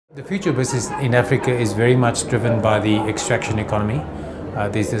The future business in Africa is very much driven by the extraction economy.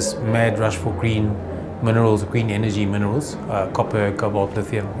 There's this mad rush for green minerals, green energy minerals, copper, cobalt,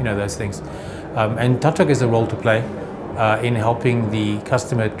 lithium, those things. And Tontrac has a role to play in helping the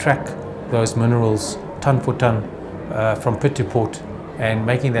customer track those minerals ton for ton from pit to port and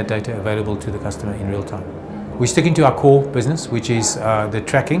making that data available to the customer in real time. We're sticking to our core business, which is the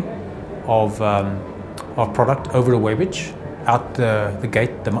tracking of product over a weighbridge, out the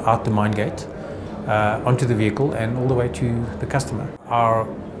gate, out the mine gate, onto the vehicle and all the way to the customer. Our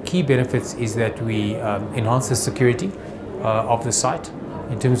key benefits is that we enhance the security of the site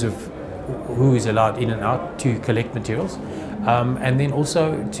in terms of who is allowed in and out to collect materials, and then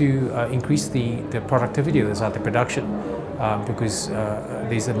also to increase the productivity of the site, the production, because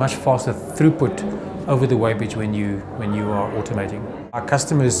there's a much faster throughput over the weighbridge when you are automating. Our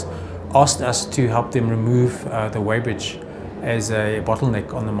customers asked us to help them remove the weighbridge as a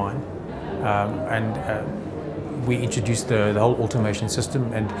bottleneck on the mine, and we introduced the whole automation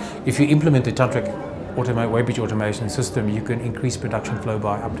system. And if you implement the Tontrac weighbridge automation system, you can increase production flow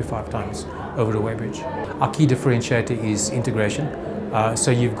by up to 5 times over the weighbridge. Our key differentiator is integration. So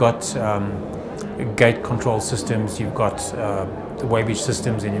you've got gate control systems, you've got the weighbridge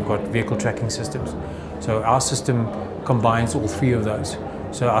systems, and you've got vehicle tracking systems. So our system combines all 3 of those.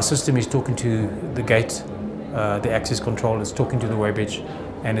 So our system is talking to the gate, the access control, is talking to the weighbridge,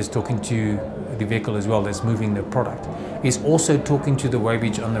 and is talking to the vehicle as well that's moving the product. It's also talking to the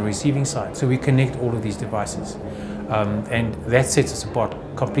weighbridge on the receiving side. So we connect all of these devices. And that sets us apart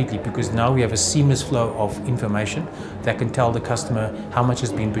completely, because now we have a seamless flow of information that can tell the customer how much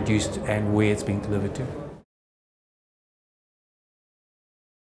has been produced and where it's being delivered to.